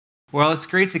Well, it's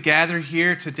great to gather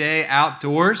here today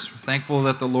outdoors. We're thankful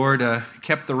that the Lord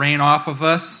kept the rain off of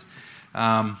us.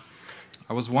 I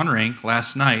was wondering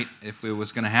last night if it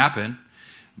was going to happen,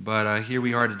 but here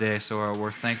we are today, so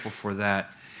we're thankful for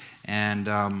that. And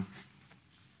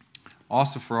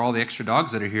also for all the extra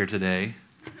dogs that are here today.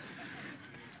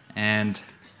 And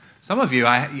some of you,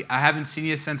 I haven't seen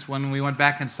you since when we went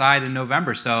back inside in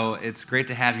November, so it's great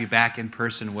to have you back in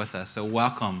person with us. So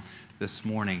welcome this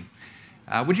morning.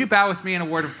 Would you bow with me in a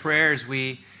word of prayer as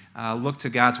we look to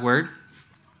God's Word?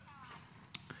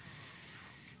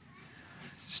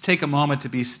 Just take a moment to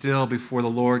be still before the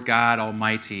Lord God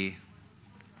Almighty.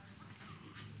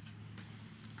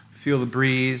 Feel the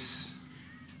breeze.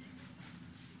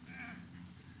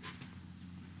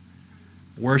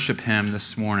 Worship Him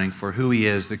this morning for who He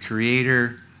is, the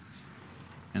Creator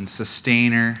and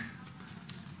Sustainer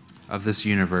of this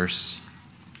universe.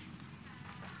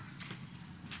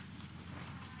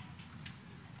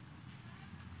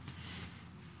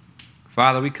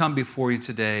 Father, we come before you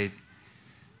today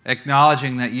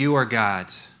acknowledging that you are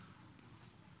God.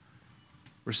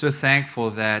 We're so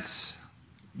thankful that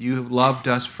you loved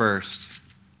us first.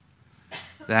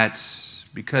 That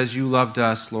because you loved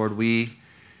us, Lord, we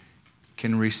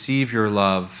can receive your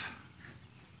love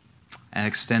and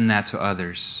extend that to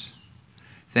others.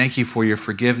 Thank you for your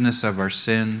forgiveness of our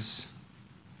sins.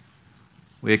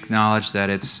 We acknowledge that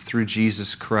it's through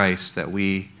Jesus Christ that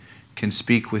we can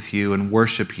speak with you and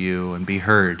worship you and be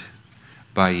heard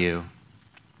by you.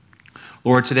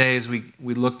 Lord, today as we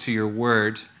look to your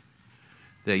word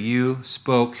that you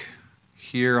spoke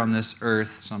here on this earth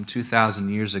some 2,000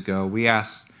 years ago, we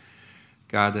ask,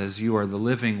 God, as you are the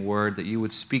living word, that you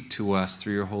would speak to us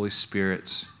through your Holy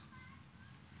Spirit,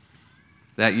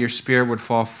 that your Spirit would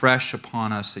fall fresh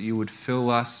upon us, that you would fill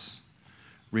us,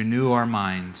 renew our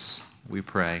minds, we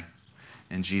pray.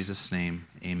 In Jesus' name,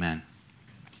 amen.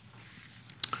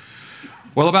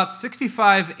 Well, about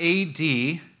 65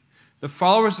 A.D., the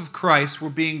followers of Christ were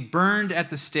being burned at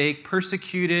the stake,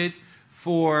 persecuted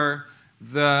for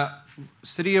the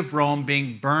city of Rome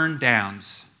being burned down.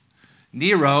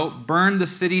 Nero burned the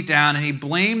city down, and he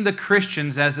blamed the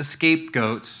Christians as the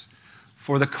scapegoats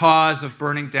for the cause of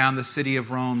burning down the city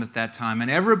of Rome at that time.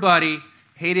 And everybody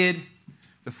hated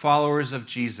the followers of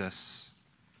Jesus.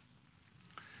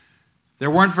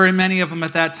 There weren't very many of them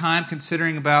at that time,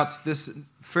 considering about this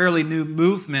fairly new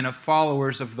movement of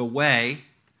followers of the way.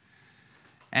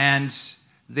 And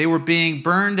they were being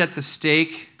burned at the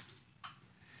stake.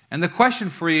 And the question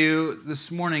for you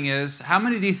this morning is, how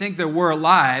many do you think there were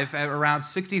alive at around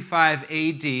 65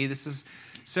 A.D.? This is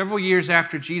several years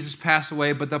after Jesus passed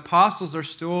away, but the apostles are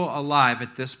still alive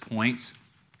at this point.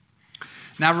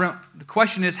 Now, the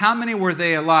question is, how many were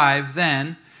they alive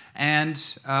then? And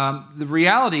the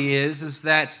reality is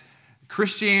that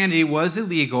Christianity was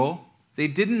illegal. They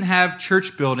didn't have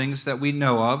church buildings that we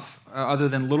know of, other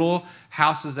than little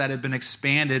houses that had been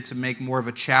expanded to make more of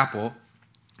a chapel.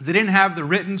 They didn't have the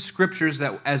written scriptures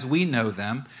that, as we know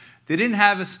them. They didn't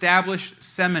have established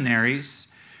seminaries.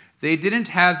 They didn't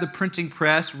have the printing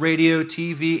press, radio,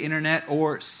 TV, internet,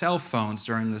 or cell phones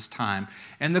during this time.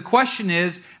 And the question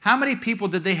is, how many people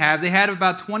did they have? They had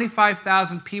about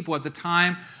 25,000 people at the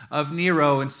time of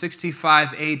Nero in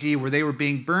 65 A.D., where they were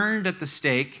being burned at the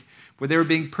stake, where they were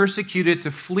being persecuted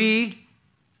to flee.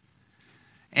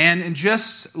 And in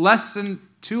just less than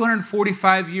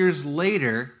 245 years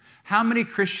later, how many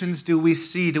Christians do we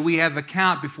see? Do we have a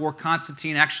count before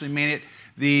Constantine actually made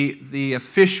it the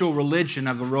official religion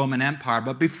of the Roman Empire?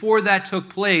 But before that took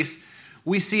place,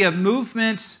 we see a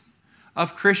movement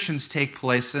of Christians take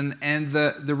place. And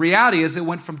the reality is it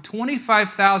went from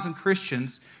 25,000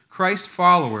 Christians, Christ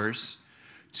followers,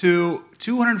 to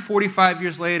 245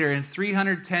 years later in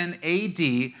 310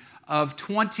 A.D. of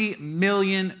 20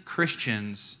 million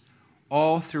Christians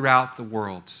all throughout the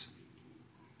world.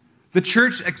 The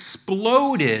church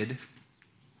exploded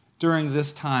during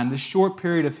this time, this short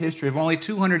period of history of only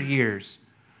 200 years.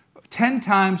 10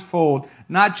 times fold,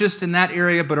 not just in that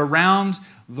area, but around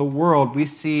the world, we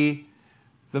see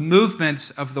the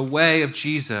movements of the way of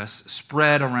Jesus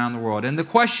spread around the world. And the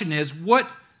question is,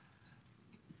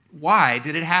 why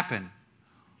did it happen?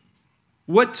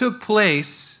 What took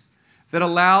place that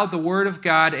allowed the Word of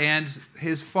God and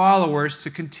His followers to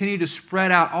continue to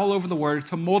spread out all over the world,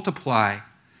 to multiply,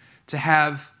 to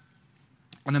have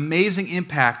an amazing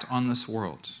impact on this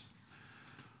world?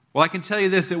 Well, I can tell you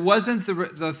this, it wasn't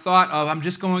the thought of, I'm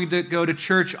just going to go to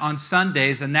church on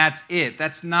Sundays and that's it.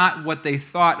 That's not what they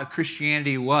thought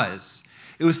Christianity was.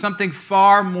 It was something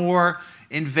far more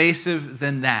invasive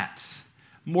than that,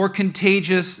 more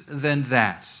contagious than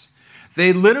that.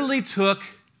 They literally took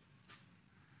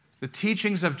the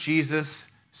teachings of Jesus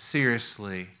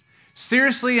seriously.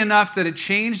 Seriously enough that it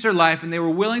changed their life, and they were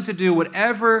willing to do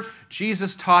whatever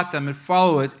Jesus taught them and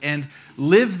follow it and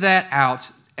live that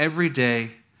out every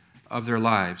day of their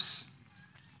lives.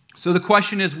 So the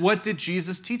question is, what did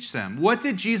Jesus teach them? What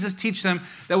did Jesus teach them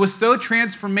that was so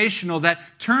transformational, that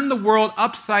turned the world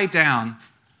upside down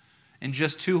in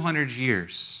just 200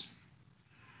 years?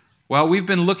 Well, we've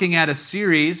been looking at a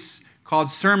series called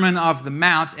Sermon of the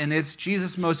Mount, and it's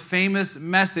Jesus' most famous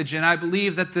message. And I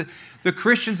believe that the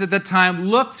Christians at that time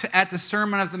looked at the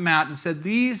Sermon of the Mount and said,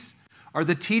 these are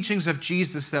the teachings of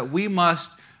Jesus that we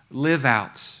must live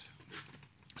out.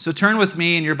 So turn with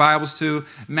me in your Bibles to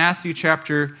Matthew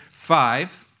chapter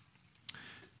 5.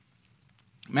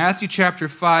 Matthew chapter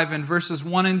 5 and verses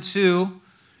 1 and 2.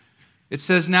 It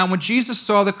says, "Now when Jesus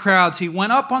saw the crowds, he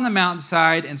went up on the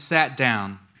mountainside and sat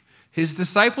down. His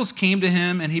disciples came to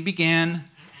him, and he began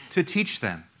to teach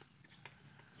them."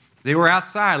 They were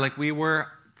outside like we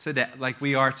are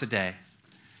today.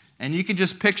 And you can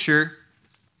just picture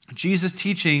Jesus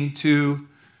teaching to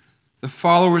the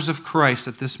followers of Christ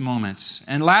at this moment.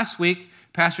 And last week,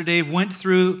 Pastor Dave went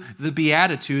through the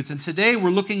Beatitudes, and today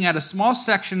we're looking at a small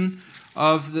section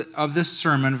of this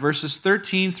sermon, verses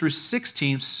 13 through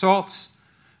 16, salt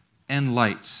and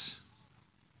light.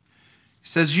 He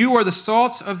says, "You are the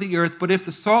salt of the earth, but if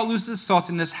the salt loses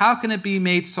saltiness, how can it be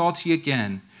made salty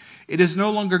again? It is no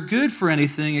longer good for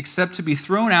anything except to be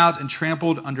thrown out and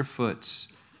trampled underfoot.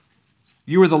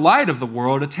 You are the light of the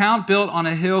world. A town built on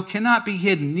a hill cannot be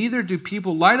hidden. Neither do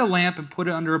people light a lamp and put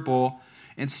it under a bowl.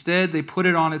 Instead, they put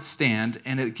it on its stand,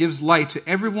 and it gives light to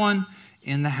everyone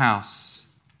in the house.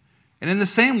 And in the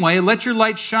same way, let your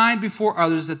light shine before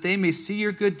others, that they may see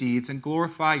your good deeds and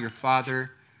glorify your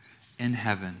Father in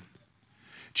heaven."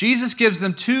 Jesus gives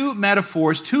them two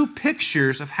metaphors, two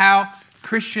pictures of how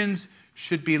Christians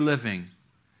should be living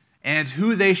and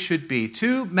who they should be.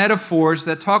 Two metaphors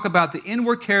that talk about the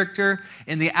inward character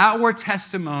and the outward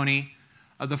testimony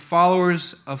of the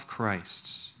followers of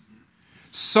Christ.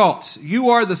 Salt. You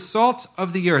are the salt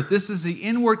of the earth. This is the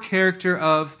inward character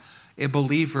of a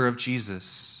believer of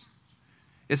Jesus.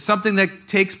 It's something that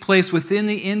takes place within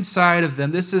the inside of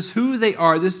them. This is who they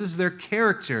are. This is their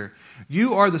character.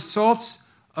 You are the salt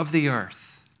of the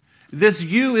earth. This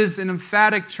 "you" is an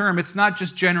emphatic term. It's not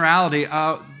just generality.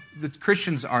 The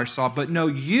Christians are salt, but no,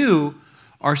 you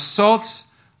are salt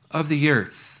of the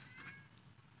earth.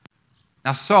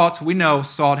 Now, salt, we know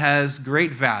salt has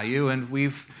great value, and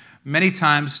we've many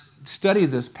times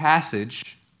studied this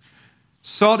passage.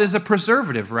 Salt is a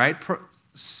preservative, right?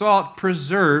 Salt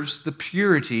preserves the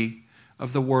purity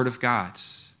of the Word of God.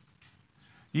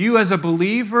 You, as a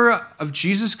believer of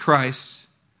Jesus Christ,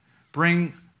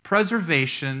 bring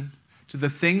preservation to the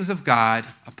things of God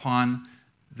upon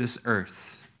this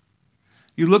earth.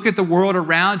 You look at the world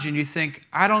around you and you think,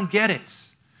 I don't get it.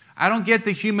 I don't get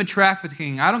the human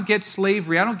trafficking. I don't get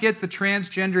slavery. I don't get the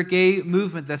transgender gay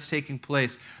movement that's taking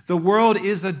place. The world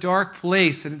is a dark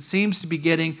place, and it seems to be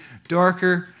getting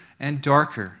darker and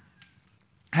darker.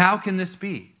 How can this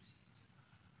be?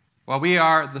 Well, we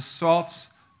are the salt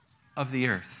of the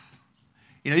earth.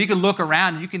 You can look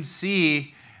around and you can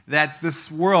see that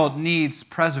this world needs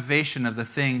preservation of the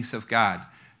things of God.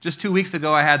 Just 2 weeks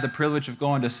ago, I had the privilege of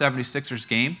going to a 76ers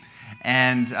game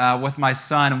and with my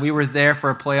son, and we were there for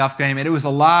a playoff game, and it was a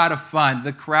lot of fun.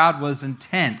 The crowd was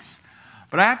intense.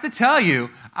 But I have to tell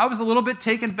you, I was a little bit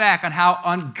taken back on how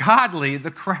ungodly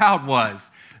the crowd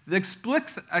was. The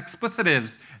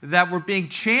explicitives that were being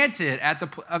chanted at the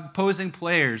opposing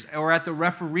players or at the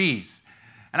referees.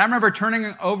 And I remember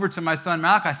turning over to my son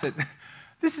Malachi, I said,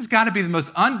 this has got to be the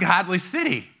most ungodly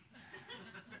city.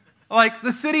 Like,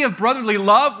 the city of brotherly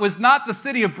love was not the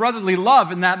city of brotherly love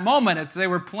in that moment as they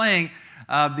were playing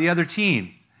the other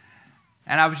team.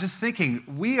 And I was just thinking,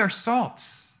 we are salt.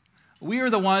 We are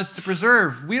the ones to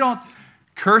preserve. We don't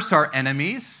curse our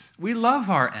enemies. We love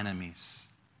our enemies.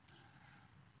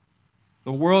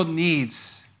 The world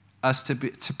needs us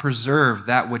to preserve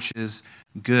that which is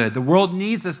good. The world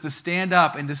needs us to stand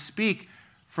up and to speak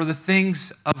for the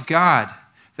things of God,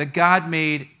 that God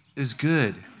made is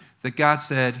good, that God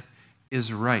said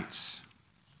is right.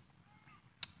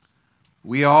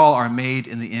 We all are made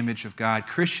in the image of God.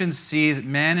 Christians see that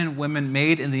men and women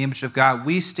made in the image of God.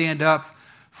 We stand up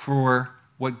for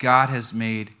what God has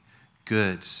made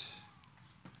good.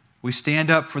 We stand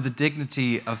up for the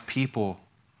dignity of people.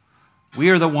 We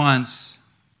are the ones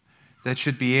that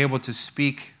should be able to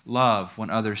speak love when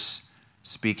others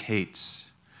speak hate.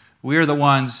 We are the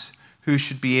ones who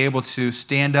should be able to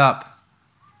stand up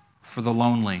for the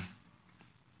lonely,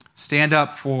 stand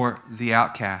up for the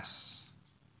outcasts.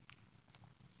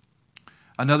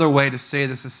 Another way to say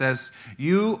this, it says,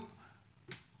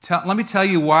 let me tell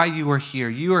you why you are here.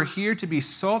 You are here to be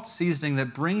salt seasoning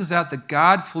that brings out the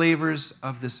God flavors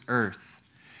of this earth.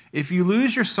 If you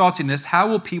lose your saltiness, how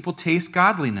will people taste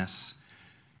godliness?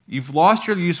 You've lost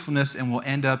your usefulness and will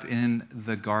end up in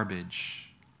the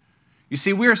garbage. You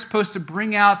see, we are supposed to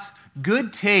bring out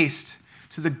good taste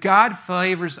to the God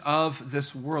flavors of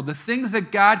this world. The things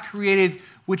that God created,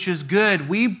 which is good,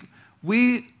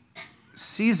 we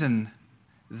season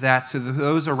that to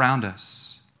those around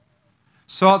us.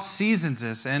 Salt seasons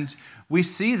us, and we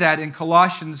see that in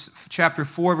Colossians chapter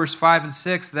 4, verse 5 and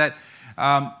 6, that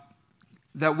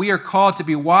we are called to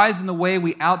be wise in the way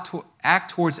we act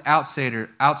towards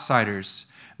outsiders.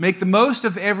 Make the most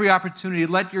of every opportunity.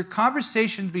 Let your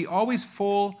conversation be always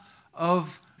full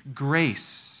of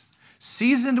grace,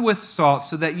 seasoned with salt,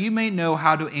 so that you may know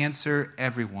how to answer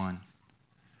everyone.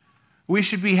 We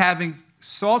should be having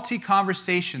salty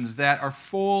conversations that are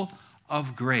full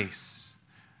of grace.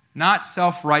 Not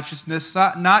self-righteousness,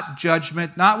 not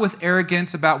judgment, not with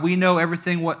arrogance about we know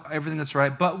everything that's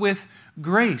right, but with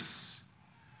grace,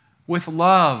 with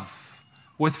love,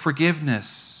 with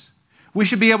forgiveness. We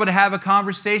should be able to have a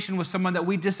conversation with someone that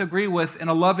we disagree with in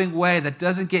a loving way that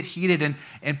doesn't get heated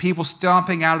and people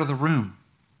stomping out of the room.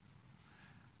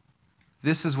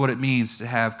 This is what it means to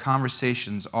have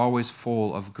conversations always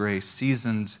full of grace,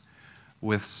 seasoned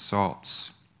with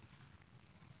salt.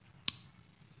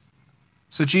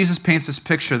 So Jesus paints this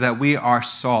picture that we are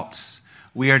salt.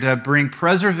 We are to bring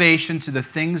preservation to the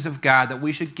things of God, that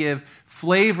we should give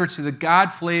flavor to the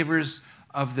God flavors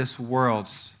of this world.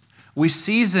 We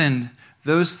seasoned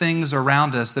those things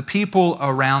around us, the people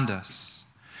around us.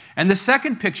 And the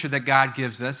second picture that God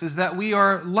gives us is that we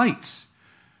are light.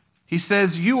 He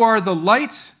says, you are the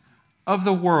light of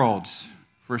the world.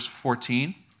 Verse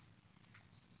 14.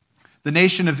 The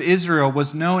nation of Israel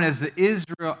was known as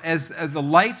the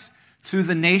light to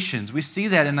the nations. We see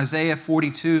that in Isaiah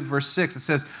 42, verse 6. It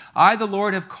says, I, the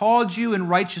Lord, have called you in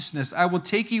righteousness. I will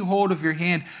take you hold of your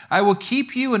hand. I will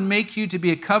keep you and make you to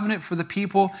be a covenant for the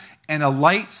people and a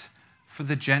light for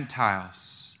the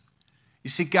Gentiles.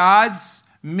 You see, God's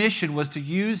mission was to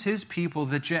use his people,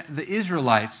 the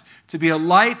Israelites, to be a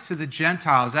light to the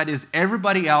Gentiles, that is,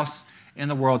 everybody else in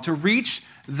the world, to reach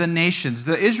the nations.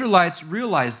 The Israelites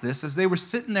realized this as they were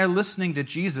sitting there listening to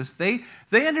Jesus. They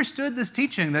understood this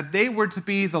teaching that they were to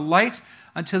be the light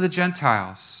unto the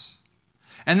Gentiles.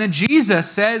 And then Jesus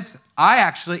says, I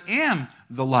actually am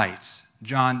the light.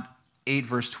 John 8,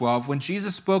 verse 12. When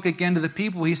Jesus spoke again to the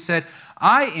people, he said,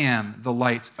 I am the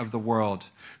light of the world.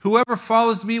 Whoever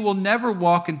follows me will never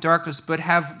walk in darkness, but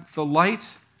have the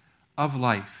light of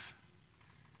life.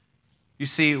 You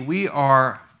see, we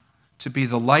are to be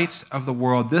the lights of the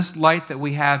world. This light that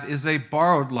we have is a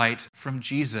borrowed light from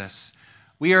Jesus.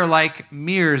 We are like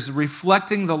mirrors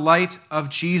reflecting the light of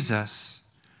Jesus.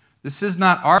 This is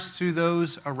not ours to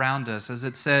those around us, as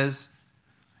it says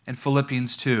in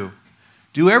Philippians 2.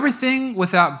 Do everything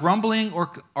without grumbling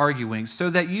or arguing,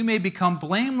 so that you may become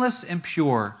blameless and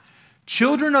pure,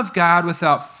 children of God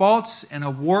without faults in a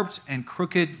warped and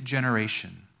crooked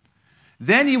generation.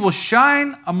 Then you will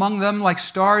shine among them like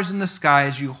stars in the sky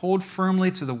as you hold firmly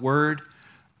to the word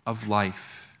of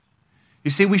life.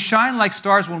 You see, we shine like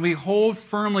stars when we hold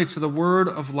firmly to the word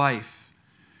of life.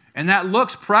 And that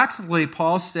looks practically,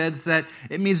 Paul said, that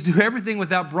it means do everything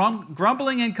without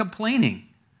grumbling and complaining.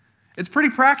 It's pretty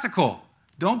practical.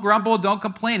 Don't grumble, don't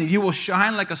complain, and you will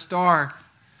shine like a star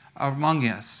among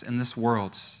us in this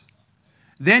world.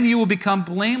 Then you will become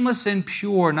blameless and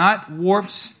pure, not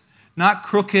warped, not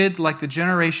crooked like the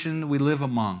generation we live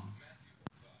among.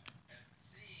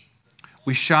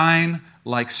 We shine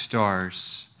like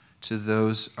stars to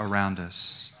those around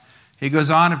us. He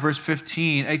goes on in verse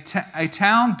 15, a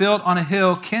town built on a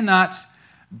hill cannot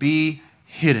be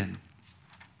hidden.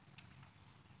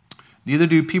 Neither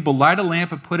do people light a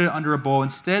lamp and put it under a bowl.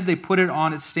 Instead, they put it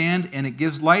on its stand, and it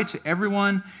gives light to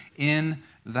everyone in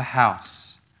the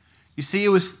house. You see,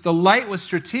 the light was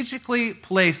strategically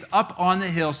placed up on the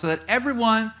hill so that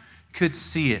everyone could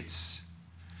see it.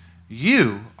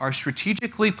 You are a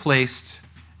strategically placed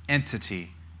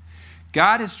entity.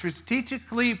 God has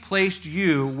strategically placed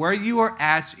you where you are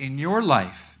at in your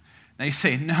life. Now you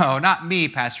say, no, not me,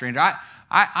 Pastor Andrew.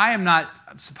 I am not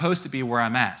supposed to be where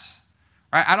I'm at.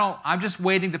 Right? I'm just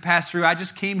waiting to pass through. I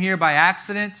just came here by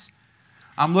accident.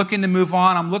 I'm looking to move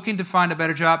on. I'm looking to find a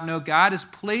better job. No, God has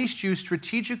placed you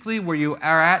strategically where you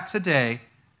are at today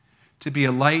to be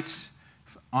a light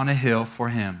on a hill for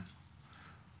Him.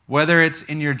 Whether it's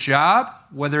in your job,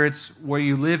 whether it's where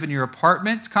you live in your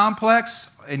apartment complex,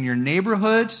 in your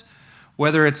neighborhoods,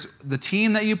 whether it's the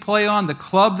team that you play on, the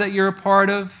club that you're a part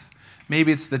of,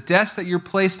 maybe it's the desk that you're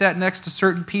placed at next to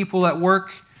certain people at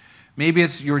work, maybe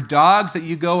it's your dogs that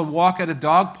you go and walk at a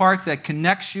dog park that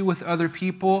connects you with other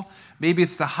people, maybe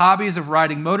it's the hobbies of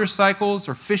riding motorcycles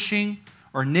or fishing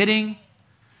or knitting,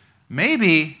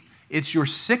 maybe it's your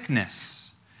sickness.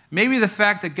 Maybe the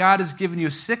fact that God has given you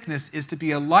sickness is to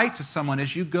be a light to someone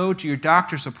as you go to your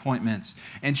doctor's appointments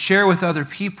and share with other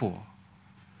people.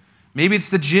 Maybe it's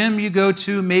the gym you go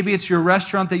to. Maybe it's your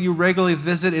restaurant that you regularly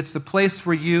visit. It's the place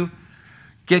where you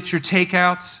get your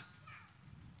takeouts.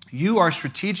 You are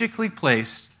strategically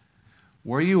placed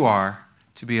where you are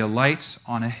to be a light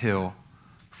on a hill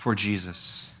for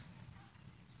Jesus.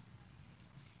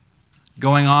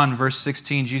 Going on, verse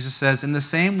 16, Jesus says, "In the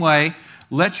same way,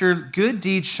 let your good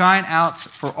deeds shine out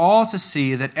for all to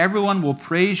see, that everyone will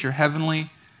praise your heavenly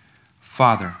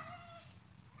Father."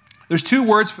 There's two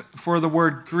words for the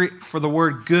word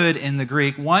good in the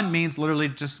Greek. One means literally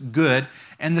just good,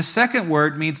 and the second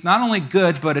word means not only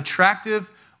good, but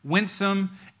attractive,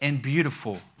 winsome, and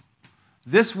beautiful.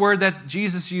 This word that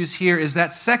Jesus used here is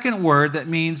that second word that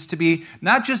means to be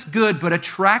not just good, but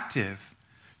attractive,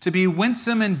 to be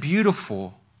winsome and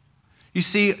beautiful. You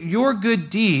see, your good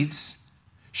deeds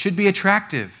should be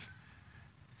attractive.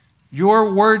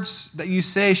 Your words that you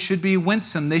say should be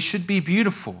winsome. They should be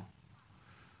beautiful.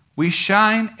 We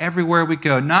shine everywhere we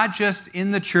go, not just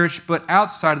in the church, but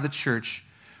outside of the church.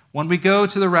 When we go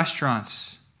to the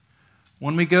restaurants,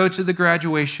 when we go to the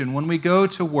graduation, when we go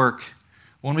to work,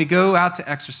 when we go out to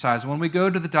exercise, when we go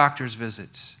to the doctor's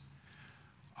visits,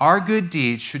 our good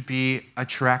deeds should be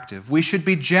attractive. We should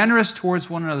be generous towards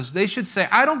one another. They should say,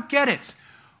 "I don't get it.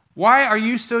 Why are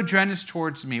you so generous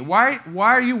towards me? Why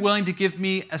are you willing to give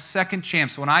me a second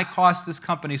chance when I cost this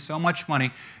company so much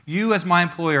money? You, as my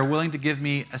employer, are willing to give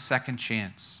me a second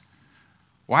chance.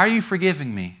 Why are you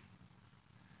forgiving me?"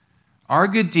 Our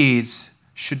good deeds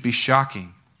should be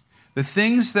shocking. The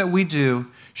things that we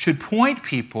do should point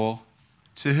people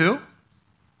to who?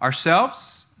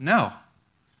 Ourselves? No.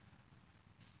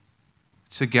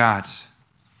 To God.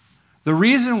 The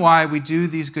reason why we do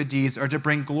these good deeds are to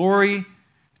bring glory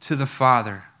to the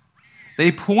Father.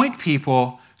 They point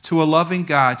people to a loving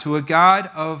God, to a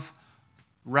God of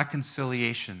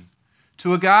reconciliation,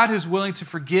 to a God who's willing to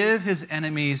forgive his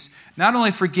enemies, not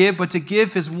only forgive, but to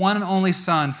give his one and only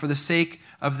Son for the sake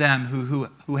of them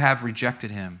who have rejected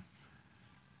him.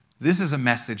 This is a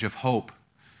message of hope.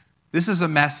 This is a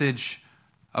message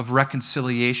of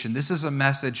reconciliation. This is a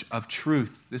message of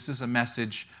truth. This is a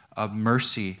message of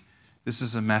mercy. This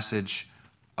is a message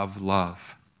of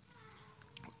love.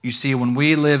 You see, when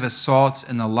we live as salts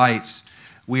and the lights,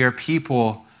 we are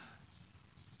people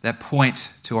that point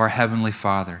to our Heavenly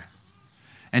Father.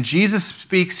 And Jesus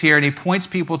speaks here and he points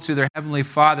people to their Heavenly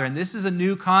Father. And this is a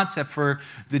new concept for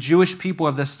the Jewish people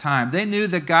of this time. They knew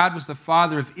that God was the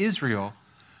Father of Israel,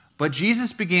 but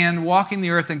Jesus began walking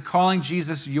the earth and calling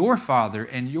Jesus your Father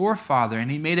and your Father. And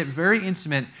he made it very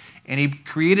intimate, and he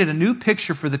created a new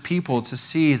picture for the people to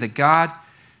see that God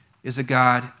is a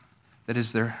God that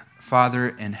is their Father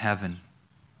in heaven.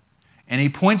 And he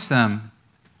points them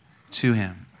to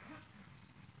him.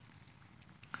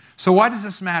 So why does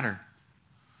this matter?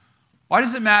 Why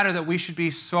does it matter that we should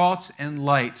be salt and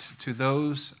light to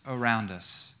those around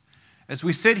us? As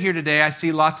we sit here today, I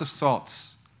see lots of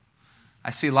salts.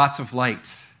 I see lots of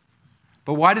light.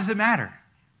 But why does it matter?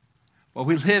 Well,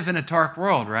 we live in a dark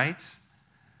world, right?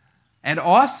 And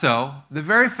also, the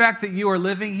very fact that you are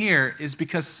living here is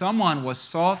because someone was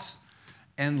salt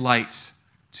and light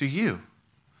to you.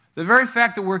 The very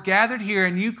fact that we're gathered here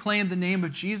and you claim the name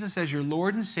of Jesus as your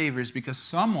Lord and Savior is because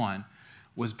someone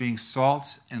was being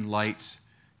salt and light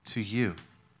to you.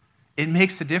 It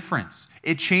makes a difference.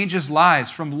 It changes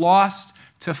lives from lost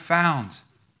to found,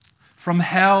 from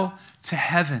hell to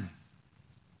heaven.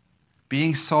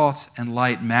 Being salt and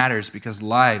light matters because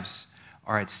lives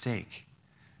are at stake.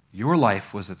 Your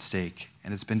life was at stake,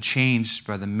 and it's been changed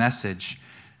by the message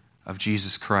of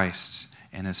Jesus Christ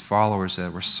and his followers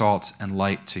that were salt and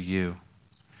light to you.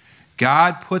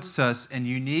 God puts us in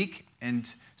unique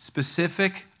and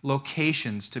specific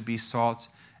locations to be salt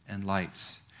and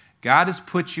lights. God has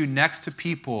put you next to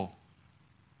people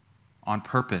on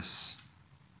purpose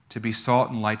to be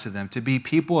salt and light to them, to be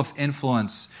people of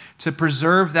influence, to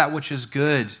preserve that which is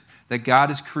good that God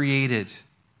has created,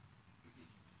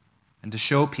 and to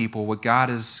show people what God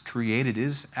has created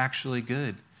is actually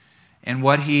good. And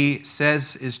what he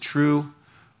says is true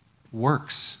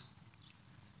works.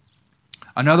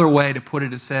 Another way to put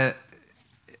it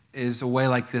is a way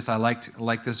like this. I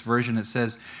like this version. It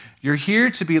says, "You're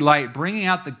here to be light, bringing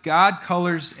out the God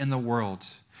colors in the world.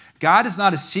 God is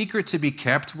not a secret to be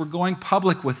kept. We're going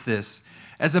public with this.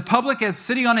 As a public as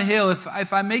sitting on a hill,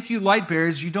 if I make you light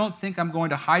bearers, you don't think I'm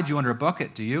going to hide you under a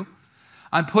bucket, do you?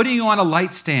 I'm putting you on a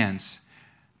light stand.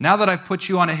 Now that I've put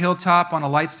you on a hilltop, on a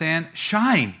light stand,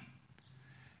 shine.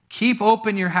 Keep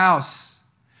open your house.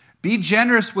 Be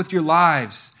generous with your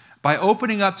lives. By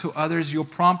opening up to others, you'll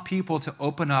prompt people to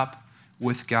open up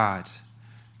with God,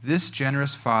 this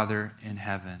generous Father in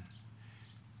heaven.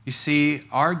 You see,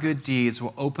 our good deeds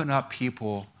will open up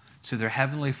people to their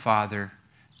Heavenly Father.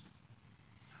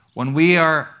 When we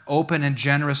are open and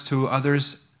generous to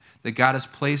others that God has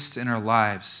placed in our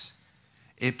lives,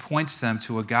 it points them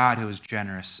to a God who is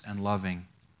generous and loving.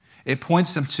 It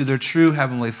points them to their true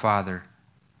Heavenly Father.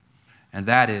 And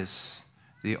that is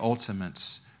the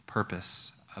ultimate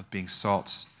purpose of being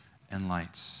salt and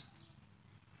lights.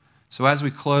 So as we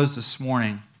close this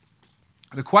morning,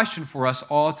 the question for us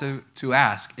all to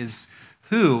ask is,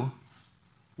 who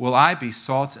will I be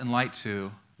salt and light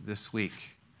to this week?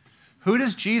 Who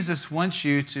does Jesus want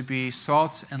you to be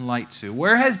salt and light to?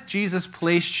 Where has Jesus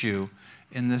placed you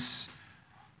in this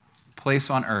place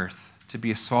on earth to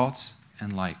be a salt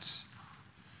and light?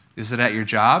 Is it at your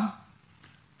job?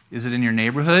 Is it in your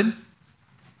neighborhood?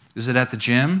 Is it at the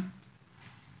gym?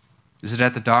 Is it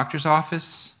at the doctor's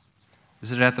office?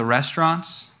 Is it at the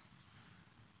restaurants?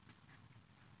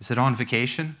 Is it on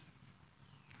vacation?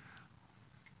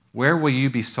 Where will you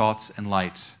be salt and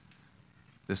light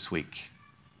this week?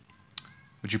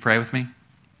 Would you pray with me?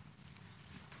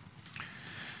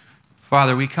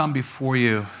 Father, we come before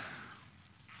you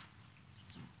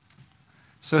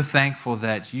so thankful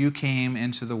that you came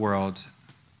into the world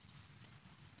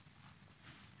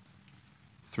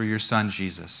through your Son,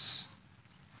 Jesus.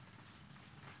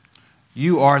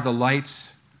 You are the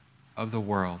light of the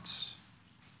world.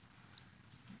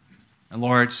 And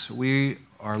Lord, we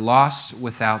are lost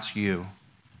without you.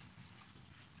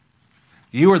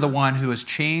 You are the one who has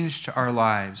changed our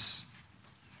lives.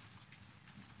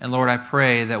 And Lord, I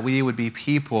pray that we would be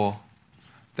people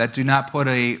that do not put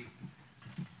a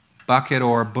bucket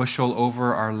or a bushel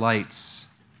over our lights,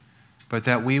 but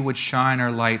that we would shine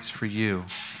our lights for you.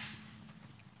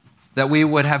 That we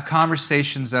would have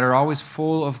conversations that are always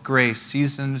full of grace,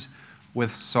 seasoned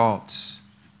with salt.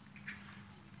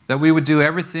 That we would do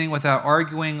everything without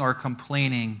arguing or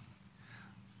complaining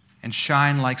and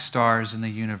shine like stars in the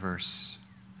universe,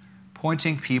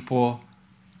 pointing people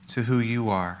to who you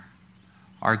are,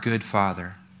 our good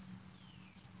Father.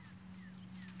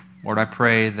 Lord, I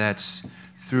pray that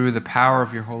through the power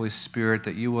of your Holy Spirit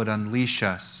that you would unleash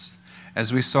us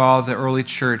as we saw the early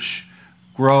church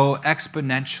grow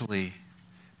exponentially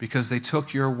because they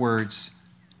took your words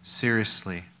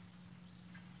seriously.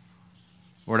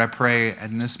 Lord, I pray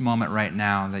in this moment right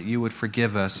now that you would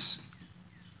forgive us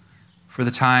for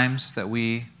the times that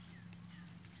we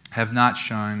have not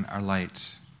shone our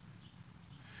light,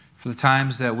 for the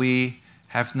times that we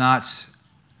have not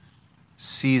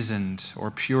seasoned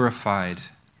or purified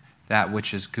that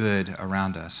which is good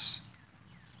around us.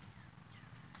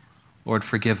 Lord,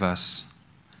 forgive us.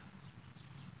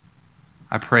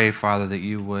 I pray, Father, that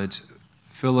you would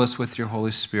fill us with your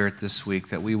Holy Spirit this week,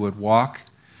 that we would walk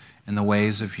in the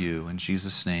ways of you. In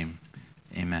Jesus' name,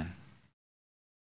 amen.